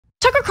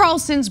Tucker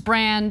Carlson's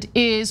brand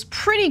is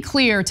pretty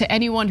clear to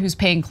anyone who's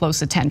paying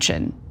close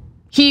attention.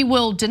 He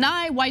will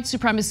deny white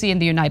supremacy in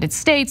the United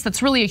States.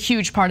 That's really a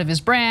huge part of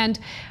his brand,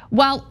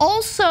 while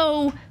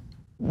also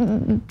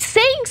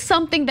saying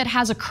something that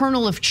has a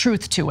kernel of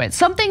truth to it,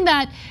 something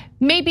that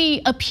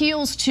maybe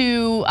appeals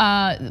to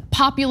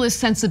populist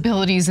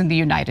sensibilities in the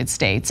United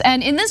States.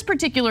 And in this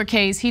particular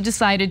case, he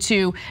decided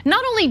to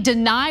not only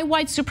deny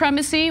white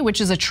supremacy, which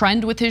is a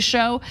trend with his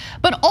show,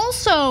 but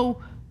also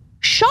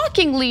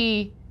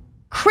shockingly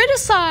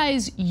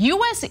criticize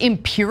US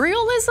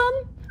imperialism,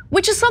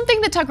 which is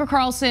something that Tucker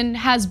Carlson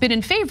has been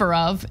in favor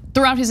of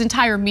throughout his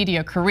entire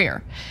media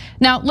career.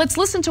 Now, let's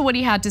listen to what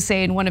he had to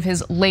say in one of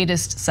his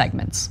latest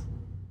segments.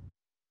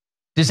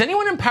 Does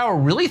anyone in power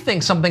really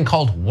think something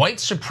called white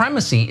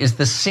supremacy is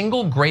the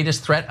single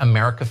greatest threat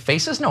America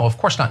faces? No, of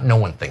course not. No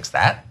one thinks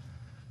that.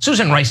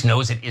 Susan Rice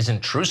knows it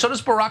isn't true. So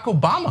does Barack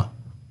Obama.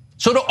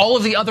 So do all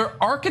of the other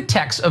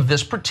architects of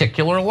this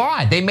particular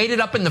lie. They made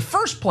it up in the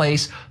first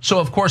place, so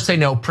of course they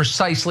know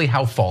precisely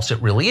how false it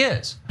really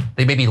is.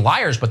 They may be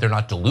liars, but they're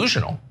not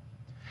delusional.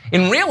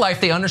 In real life,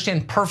 they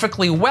understand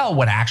perfectly well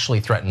what actually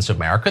threatens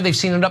America. They've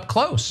seen it up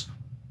close.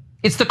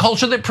 It's the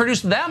culture that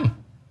produced them.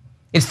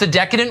 It's the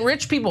decadent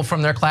rich people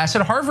from their class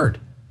at Harvard.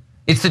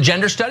 It's the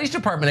gender studies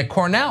department at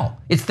Cornell.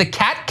 It's the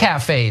cat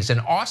cafes in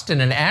Austin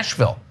and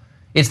Asheville.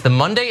 It's the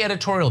Monday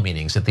editorial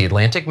meetings at the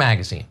Atlantic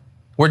magazine,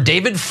 where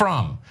David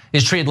Frum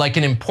is treated like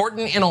an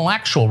important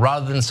intellectual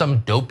rather than some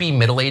dopey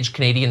middle-aged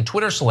Canadian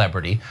Twitter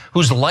celebrity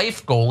whose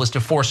life goal is to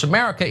force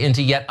America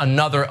into yet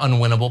another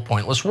unwinnable,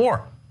 pointless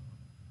war.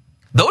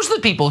 Those are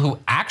the people who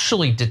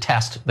actually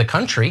detest the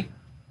country.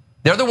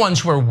 They're the ones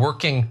who are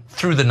working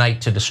through the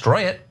night to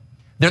destroy it.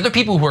 They're the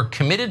people who are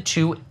committed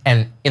to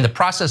and in the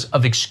process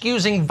of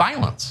excusing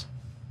violence.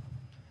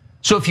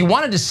 So if you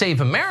wanted to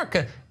save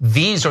America,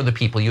 these are the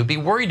people you'd be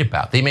worried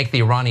about. They make the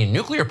Iranian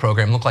nuclear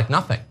program look like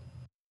nothing.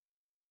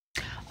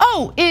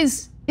 Oh,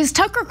 is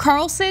Tucker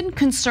Carlson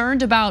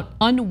concerned about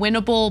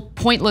unwinnable,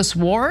 pointless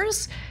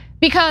wars?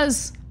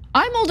 Because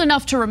I'm old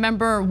enough to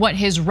remember what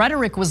his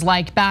rhetoric was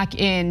like back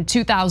in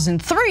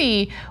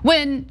 2003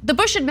 when the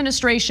Bush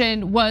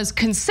administration was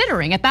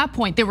considering, at that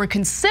point, they were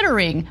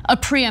considering a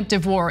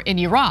preemptive war in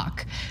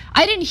Iraq.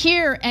 I didn't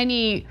hear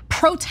any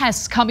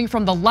protests coming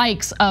from the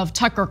likes of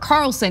Tucker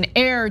Carlson,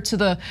 heir to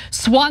the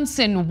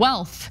Swanson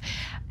wealth.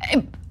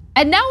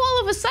 And now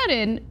all of a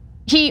sudden,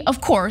 he,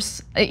 of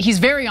course, he's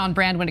very on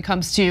brand when it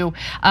comes to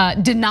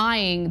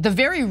denying the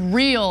very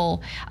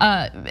real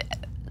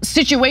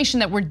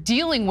situation that we're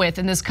dealing with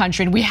in this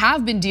country, and we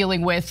have been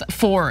dealing with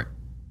for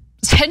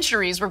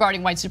centuries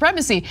regarding white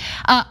supremacy.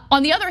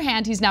 On the other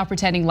hand, he's now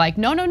pretending like,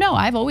 no,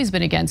 I've always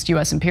been against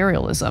US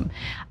imperialism.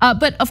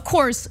 But of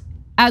course,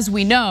 as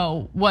we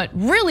know, what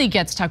really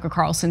gets Tucker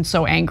Carlson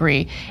so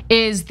angry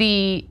is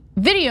the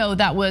video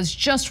that was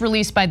just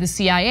released by the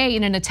CIA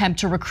in an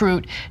attempt to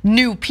recruit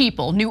new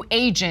people, new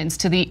agents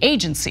to the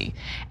agency.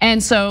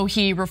 And so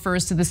he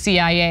refers to the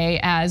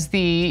CIA as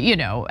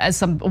as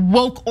some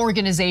woke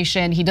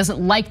organization. He doesn't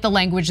like the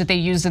language that they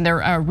used in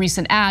their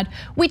recent ad.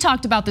 We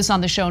talked about this on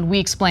the show and we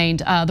explained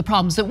the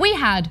problems that we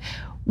had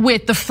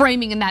with the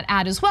framing in that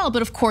ad as well,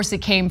 but of course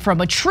it came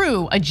from a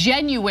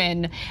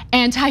genuine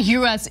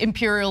anti-US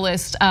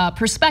imperialist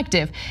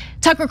perspective.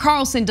 Tucker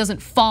Carlson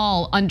doesn't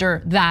fall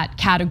under that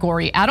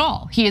category at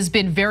all. He has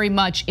been very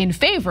much in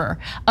favor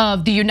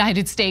of the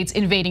United States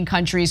invading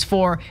countries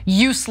for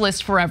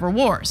useless forever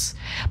wars.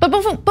 But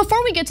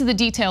before we get to the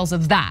details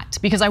of that,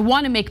 because I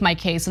want to make my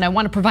case and I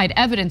want to provide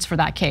evidence for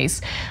that case,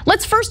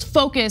 let's first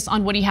focus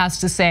on what he has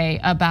to say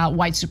about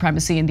white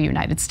supremacy in the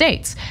United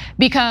States,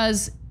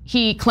 because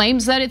he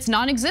claims that it's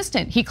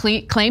non-existent. He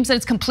claims that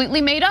it's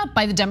completely made up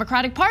by the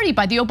Democratic Party,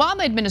 by the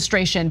Obama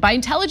administration, by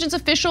intelligence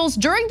officials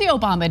during the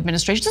Obama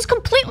administration. Just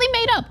completely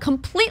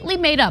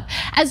made up.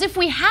 As if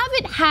we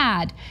haven't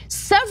had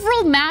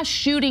several mass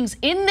shootings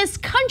in this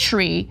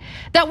country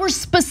that were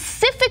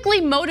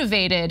specifically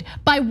motivated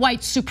by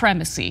white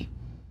supremacy.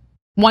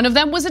 One of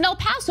them was in El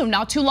Paso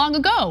not too long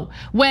ago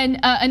when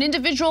an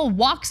individual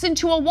walks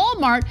into a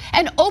Walmart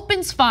and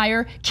opens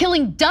fire,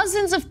 killing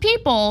dozens of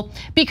people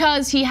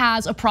because he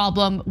has a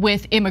problem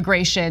with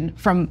immigration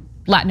from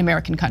Latin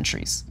American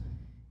countries.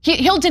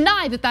 He'll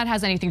deny that that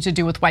has anything to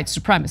do with white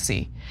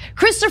supremacy.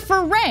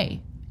 Christopher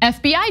Wray,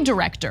 FBI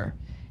director,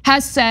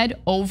 has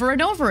said over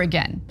and over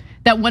again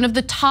that one of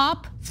the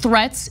top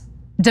threats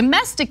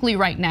domestically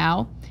right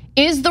now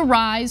is the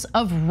rise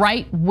of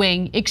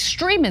right-wing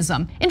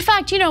extremism. In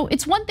fact,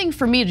 it's one thing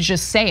for me to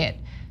just say it.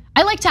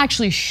 I like to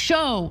actually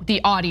show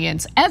the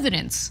audience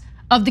evidence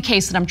of the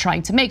case that I'm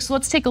trying to make. So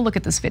let's take a look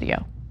at this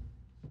video.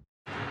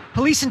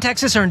 Police in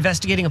Texas are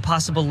investigating a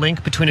possible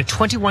link between a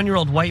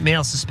 21-year-old white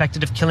male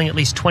suspected of killing at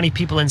least 20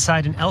 people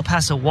inside an El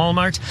Paso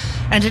Walmart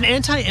and an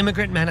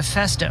anti-immigrant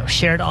manifesto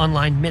shared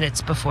online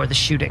minutes before the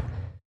shooting.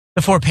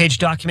 The 4-page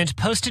document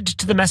posted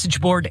to the message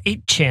board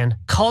 8chan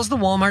calls the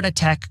Walmart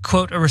attack,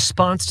 quote, a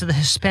response to the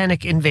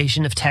Hispanic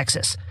invasion of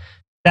Texas.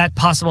 That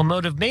possible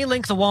motive may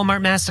link the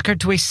Walmart massacre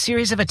to a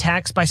series of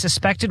attacks by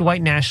suspected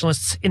white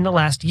nationalists in the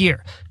last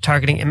year,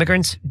 targeting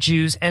immigrants,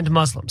 Jews, and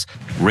Muslims.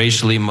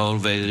 Racially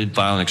motivated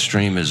violent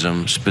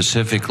extremism,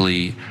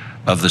 specifically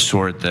of the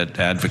sort that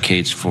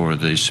advocates for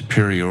the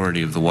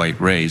superiority of the white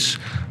race,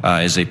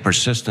 is a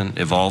persistent,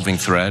 evolving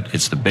threat.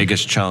 It's the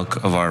biggest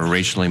chunk of our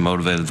racially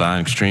motivated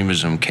violent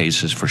extremism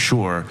cases for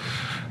sure.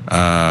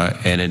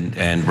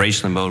 And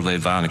racially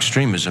motivated violent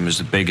extremism is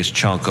the biggest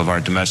chunk of our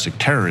domestic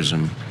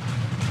terrorism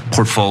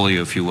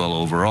portfolio, if you will,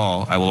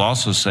 overall. I will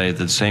also say that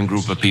the same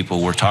group of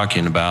people we're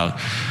talking about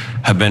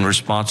have been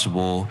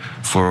responsible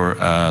for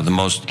the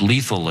most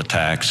lethal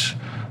attacks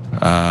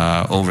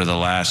over the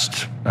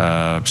last,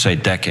 say,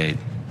 decade.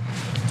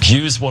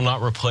 Jews will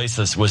not replace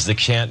us was the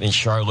chant in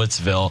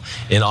Charlottesville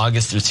in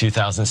August of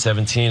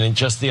 2017. And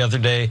just the other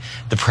day,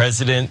 the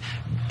president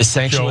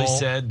essentially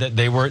said that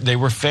they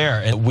were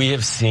fair. And we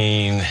have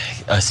seen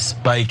a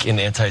spike in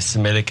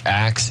anti-Semitic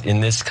acts in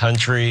this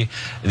country.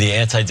 The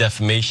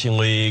Anti-Defamation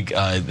League,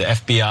 the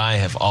FBI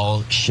have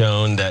all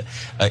shown that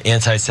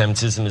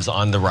anti-Semitism is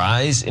on the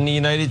rise in the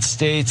United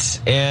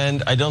States.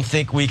 And I don't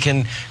think we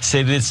can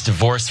say that it's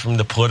divorced from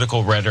the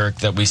political rhetoric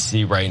that we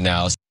see right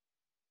now.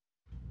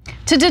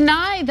 To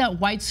deny that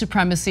white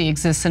supremacy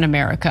exists in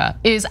America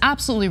is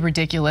absolutely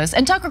ridiculous,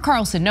 and Tucker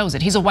Carlson knows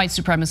it. He's a white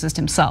supremacist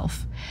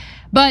himself.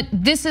 But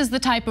this is the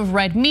type of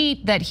red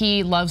meat that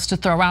he loves to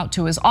throw out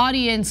to his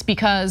audience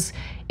because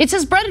it's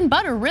his bread and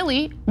butter,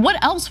 really.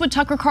 What else would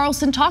Tucker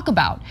Carlson talk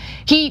about?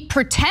 He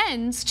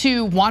pretends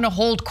to want to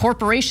hold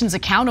corporations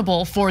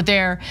accountable for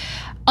their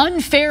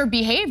unfair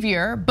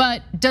behavior,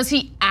 but does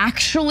he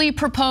actually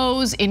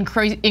propose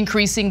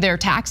increasing their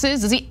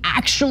taxes? Does he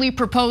actually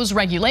propose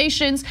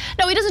regulations?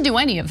 No, he doesn't do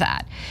any of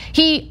that.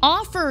 He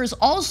offers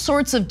all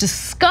sorts of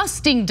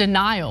disgusting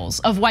denials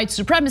of white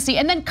supremacy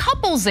and then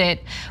couples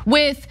it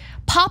with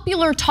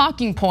popular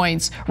talking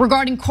points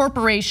regarding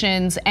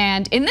corporations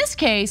and, in this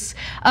case,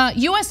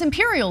 US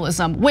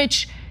imperialism,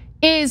 which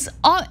is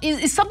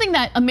something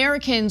that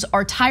Americans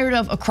are tired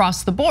of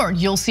across the board.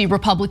 You'll see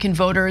Republican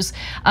voters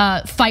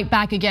fight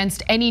back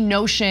against any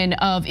notion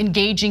of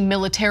engaging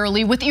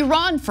militarily with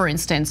Iran, for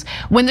instance.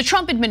 When the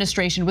Trump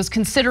administration was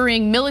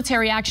considering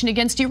military action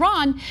against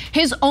Iran,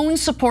 his own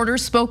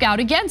supporters spoke out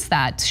against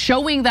that,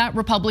 showing that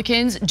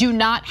Republicans do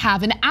not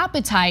have an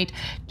appetite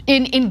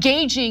in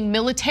engaging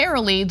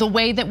militarily the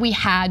way that we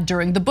had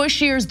during the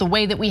Bush years, the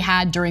way that we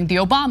had during the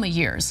Obama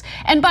years.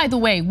 And by the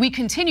way, we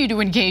continue to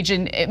engage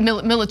in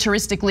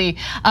militaristically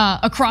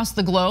across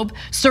the globe,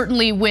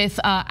 certainly with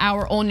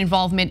our own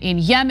involvement in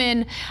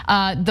Yemen,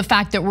 the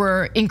fact that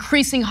we're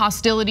increasing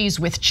hostilities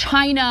with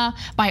China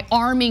by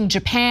arming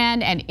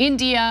Japan and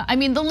India. I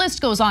mean, the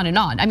list goes on and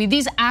on. I mean,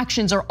 these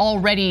actions are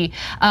already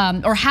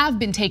or have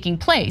been taking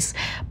place.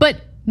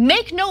 But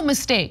make no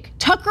mistake,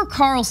 Tucker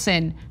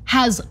Carlson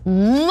has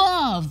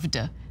loved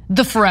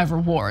the forever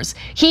wars.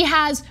 He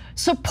has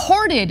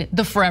supported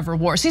the forever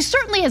wars. He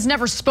certainly has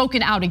never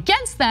spoken out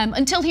against them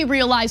until he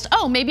realized,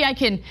 oh, maybe I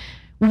can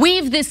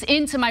weave this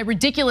into my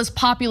ridiculous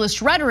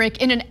populist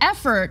rhetoric in an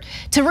effort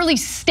to really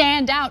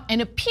stand out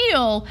and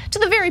appeal to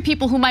the very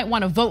people who might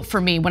want to vote for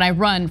me when I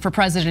run for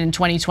president in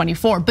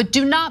 2024. But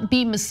do not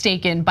be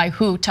mistaken by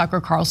who Tucker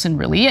Carlson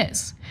really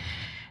is.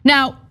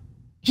 Now,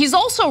 he's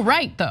also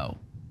right, though,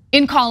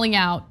 in calling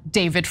out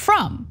David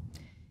Frum.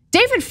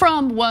 David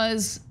Frum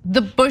was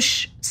the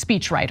Bush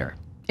speechwriter.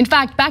 In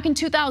fact, back in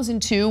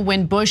 2002,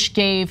 when Bush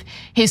gave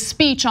his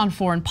speech on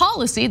foreign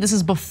policy, this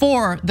is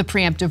before the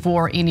preemptive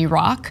war in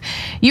Iraq,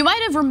 you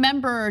might have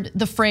remembered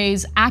the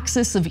phrase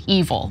axis of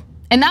evil.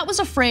 And that was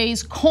a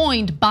phrase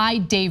coined by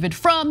David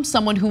Frum,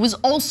 someone who was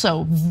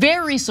also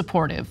very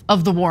supportive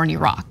of the war in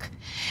Iraq.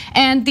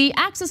 And the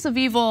axis of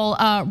evil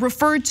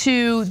referred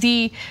to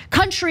the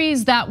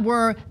countries that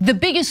were the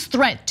biggest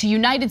threat to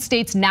United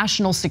States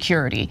national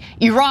security: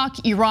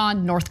 Iraq,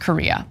 Iran, North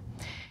Korea.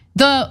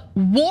 The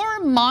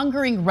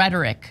warmongering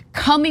rhetoric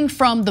coming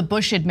from the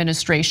Bush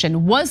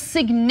administration was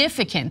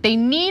significant. They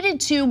needed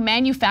to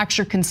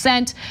manufacture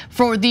consent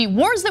for the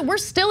wars that we're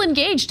still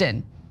engaged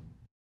in.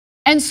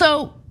 And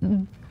so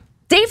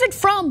David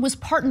Frum was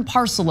part and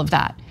parcel of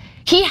that.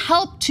 He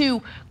helped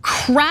to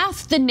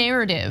craft the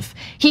narrative.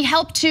 He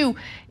helped to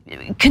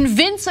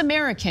convince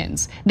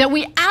Americans that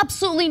we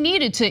absolutely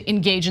needed to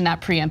engage in that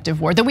preemptive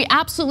war, that we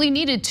absolutely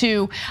needed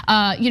to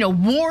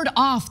ward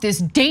off this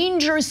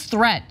dangerous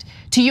threat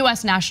to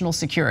US national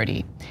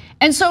security.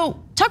 And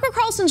so Tucker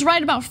Carlson's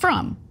right about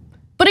Frum.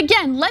 But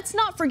again, let's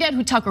not forget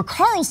who Tucker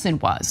Carlson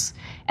was.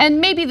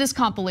 And maybe this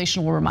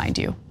compilation will remind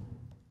you.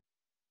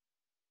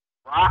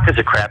 Iraq is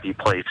a crappy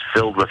place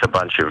filled with a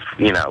bunch of,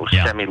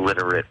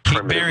 semi-literate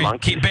primitive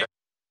monkeys.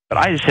 But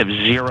I just have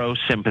zero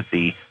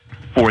sympathy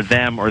for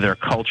them or their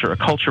culture, a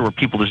culture where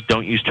people just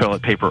don't use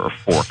toilet paper or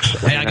forks.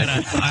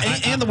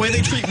 And the way they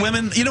treat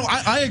women,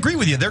 I agree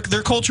with you.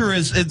 Their culture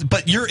is,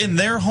 but you're in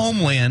their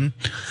homeland,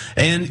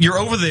 and you're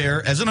over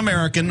there as an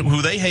American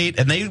who they hate,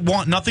 and they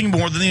want nothing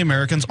more than the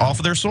Americans off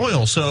of their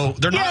soil. So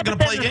they're not going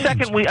to play games.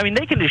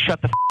 They can just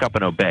shut the f up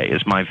and obey,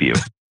 is my view.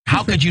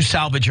 How could you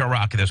salvage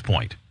Iraq at this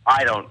point?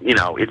 I don't,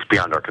 it's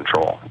beyond our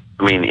control.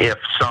 I mean, if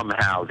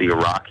somehow the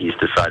Iraqis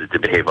decided to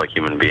behave like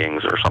human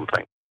beings or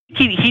something.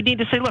 He'd need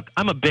to say, look,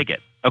 I'm a bigot,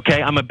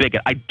 okay? I'm a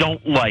bigot. I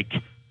don't like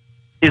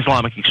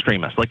Islamic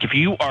extremists. Like, if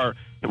you are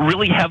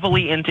really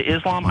heavily into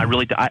Islam,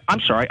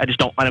 I'm sorry, I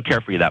don't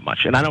care for you that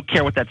much. And I don't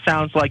care what that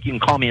sounds like. You can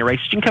call me a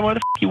racist. You can come whatever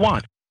the f you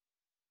want.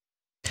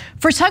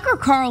 For Tucker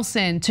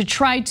Carlson to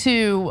try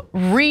to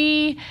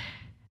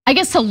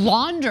to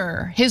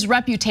launder his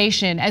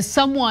reputation as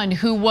someone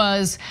who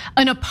was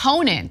an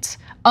opponent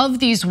of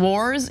these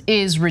wars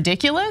is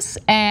ridiculous.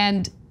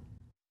 And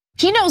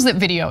he knows that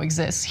video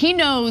exists. He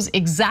knows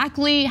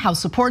exactly how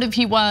supportive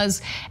he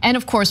was. And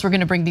of course, we're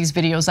gonna bring these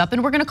videos up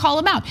and we're gonna call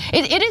him out.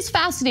 It is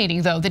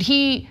fascinating though that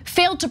he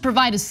failed to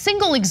provide a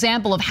single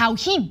example of how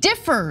he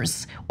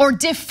differs or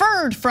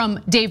differed from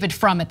David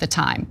Frum at the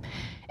time.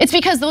 It's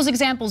because those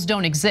examples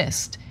don't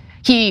exist.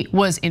 He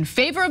was in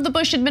favor of the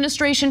Bush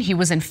administration. He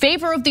was in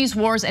favor of these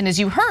wars. And as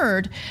you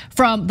heard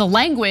from the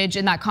language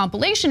in that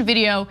compilation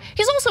video,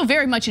 he's also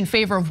very much in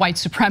favor of white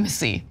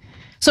supremacy.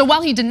 So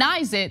while he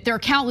denies it, there are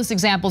countless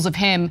examples of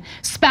him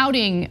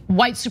spouting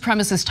white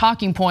supremacist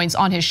talking points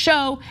on his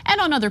show and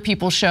on other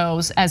people's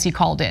shows as he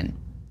called in.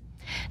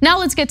 Now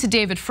let's get to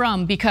David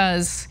Frum,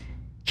 because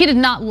he did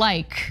not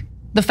like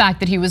the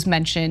fact that he was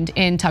mentioned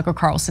in Tucker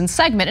Carlson's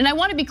segment. And I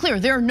want to be clear,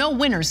 there are no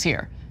winners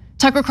here.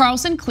 Tucker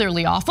Carlson,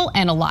 clearly awful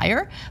and a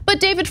liar, but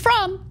David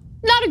Frum,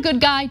 not a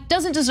good guy,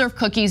 doesn't deserve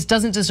cookies,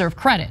 doesn't deserve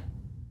credit.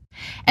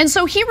 And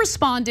so he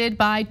responded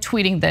by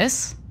tweeting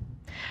this.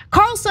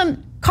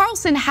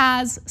 Carlson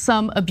has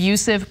some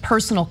abusive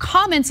personal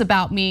comments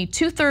about me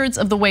 2/3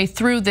 of the way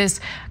through this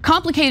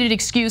complicated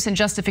excuse and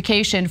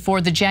justification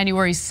for the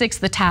January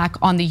 6th attack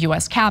on the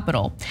US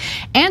Capitol.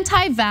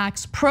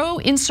 Anti-vax,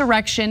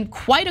 pro-insurrection,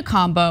 quite a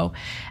combo.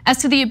 As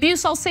to the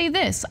abuse, I'll say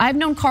this. I've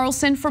known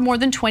Carlson for more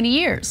than 20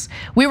 years.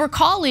 We were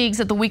colleagues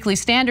at the Weekly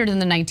Standard in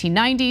the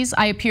 1990s.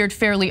 I appeared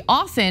fairly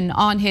often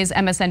on his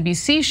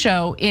MSNBC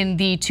show in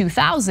the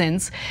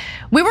 2000s.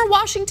 We were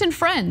Washington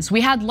friends.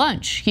 We had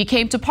lunch. He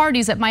came to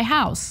parties at my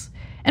house.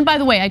 And by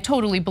the way, I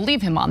totally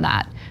believe him on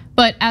that.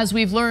 But as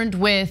we've learned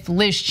with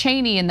Liz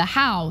Cheney in the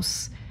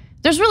House,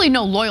 there's really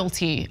no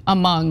loyalty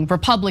among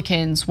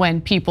Republicans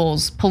when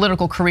people's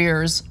political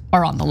careers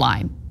are on the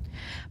line.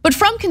 But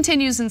Frum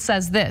continues and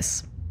says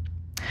this.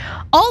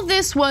 All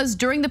this was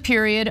during the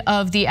period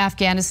of the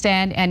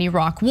Afghanistan and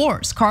Iraq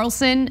wars.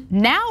 Carlson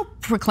now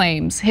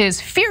proclaims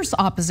his fierce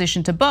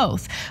opposition to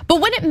both.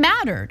 But when it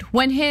mattered,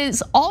 when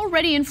his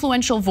already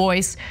influential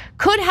voice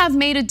could have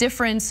made a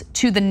difference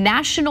to the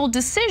national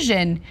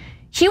decision,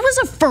 he was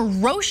a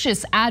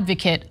ferocious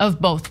advocate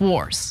of both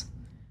wars.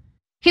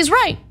 He's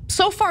right,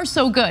 so far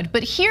so good.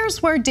 But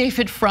here's where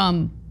David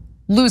Frum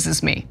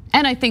loses me,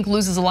 and I think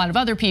loses a lot of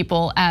other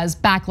people, as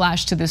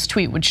backlash to this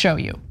tweet would show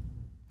you.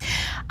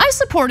 I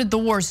supported the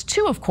wars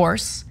too, of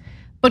course,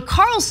 but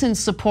Carlson's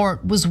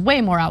support was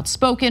way more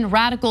outspoken,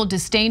 radical,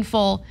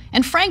 disdainful,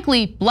 and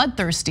frankly,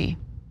 bloodthirsty.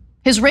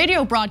 His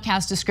radio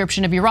broadcast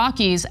description of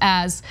Iraqis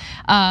as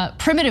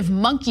primitive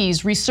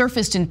monkeys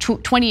resurfaced in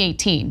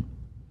 2018.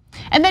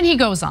 And then he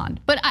goes on,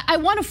 but I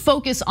want to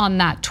focus on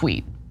that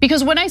tweet,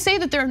 because when I say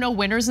that there are no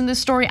winners in this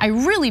story, I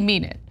really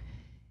mean it.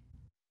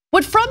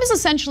 What Frum is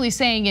essentially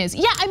saying is,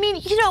 yeah, I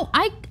mean,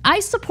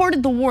 I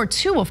supported the war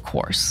too, of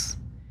course.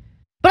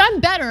 But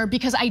I'm better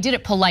because I did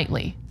it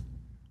politely.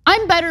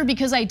 I'm better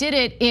because I did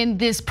it in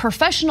this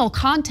professional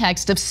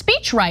context of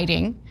speech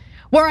writing,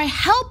 where I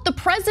helped the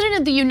President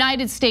of the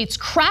United States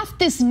craft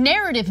this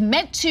narrative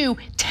meant to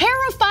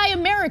terrify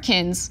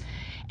Americans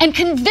and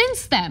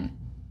convince them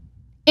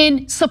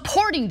in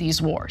supporting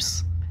these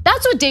wars.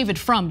 That's what David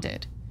Frum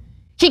did.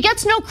 He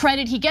gets no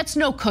credit, he gets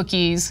no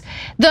cookies.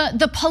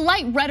 The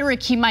polite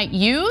rhetoric he might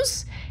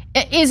use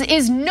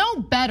is no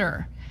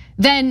better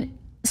than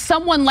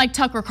someone like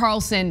Tucker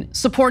Carlson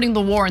supporting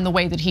the war in the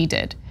way that he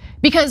did.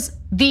 Because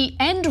the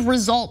end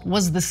result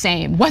was the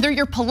same. Whether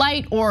you're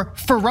polite or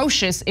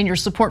ferocious in your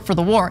support for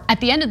the war, at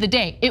the end of the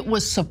day, it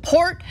was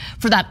support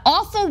for that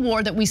awful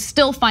war that we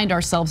still find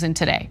ourselves in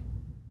today.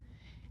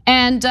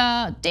 And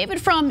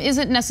David Frum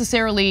isn't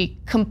necessarily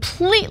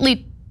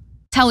completely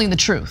telling the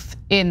truth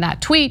in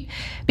that tweet,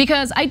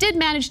 because I did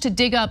manage to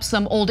dig up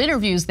some old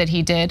interviews that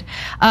he did.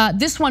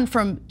 This one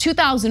from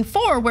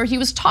 2004, where he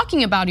was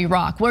talking about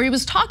Iraq, where he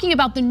was talking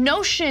about the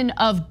notion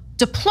of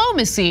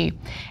diplomacy.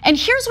 And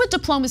here's what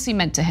diplomacy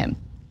meant to him.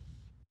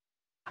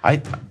 I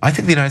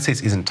think the United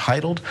States is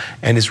entitled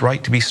and is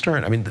right to be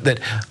stern. I mean,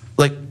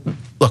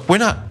 look,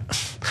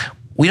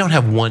 we don't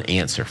have one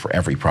answer for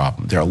every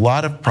problem. There are a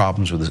lot of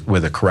problems where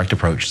the correct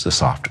approach is the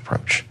soft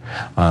approach.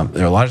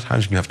 There are a lot of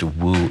times when you have to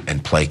woo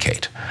and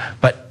placate.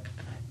 But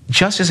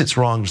just as it's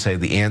wrong to say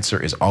the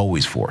answer is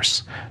always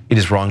force, it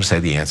is wrong to say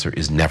the answer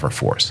is never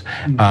force.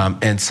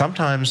 And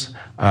sometimes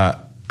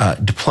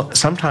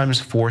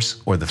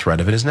force or the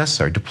threat of it is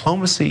necessary.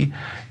 Diplomacy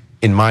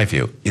in my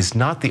view, is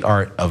not the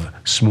art of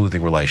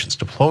smoothing relations.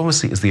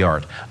 Diplomacy is the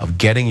art of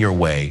getting your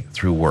way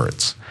through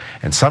words.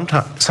 And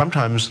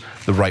sometimes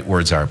the right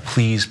words are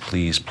please,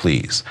 please,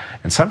 please.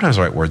 And sometimes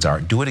the right words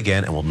are do it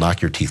again and we'll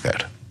knock your teeth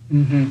out.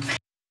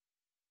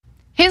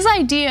 His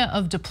idea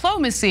of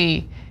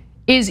diplomacy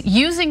is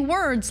using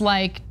words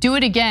like do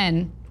it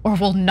again or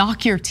we'll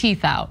knock your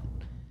teeth out.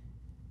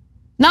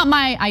 Not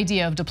my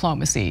idea of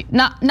diplomacy,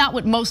 not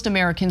what most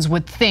Americans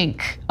would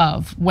think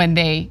of when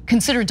they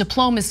consider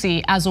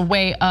diplomacy as a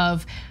way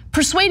of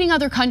persuading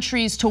other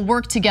countries to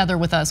work together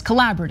with us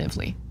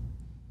collaboratively.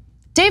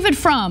 David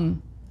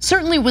Frum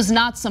certainly was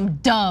not some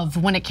dove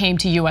when it came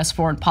to US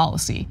foreign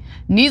policy.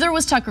 Neither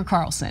was Tucker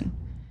Carlson.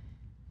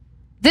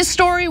 This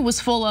story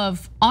was full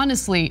of,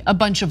 honestly, a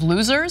bunch of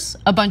losers,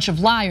 a bunch of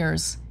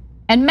liars,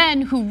 and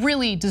men who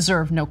really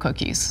deserve no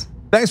cookies.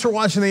 Thanks for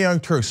watching The Young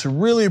Turks,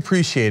 really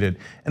appreciate it.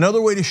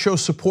 Another way to show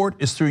support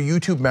is through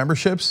YouTube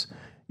memberships.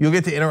 You'll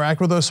get to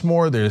interact with us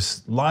more.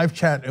 There's live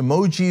chat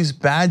emojis,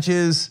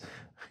 badges.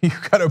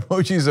 You've got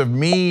emojis of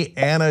me,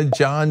 Anna,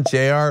 John,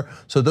 JR,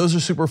 so those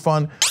are super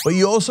fun. But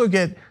you also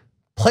get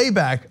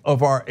playback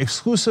of our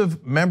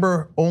exclusive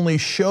member-only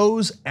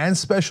shows and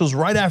specials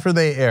right after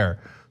they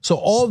air. So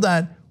all of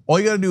that, all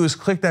you gotta do is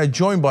click that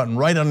join button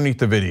right underneath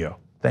the video.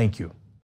 Thank you.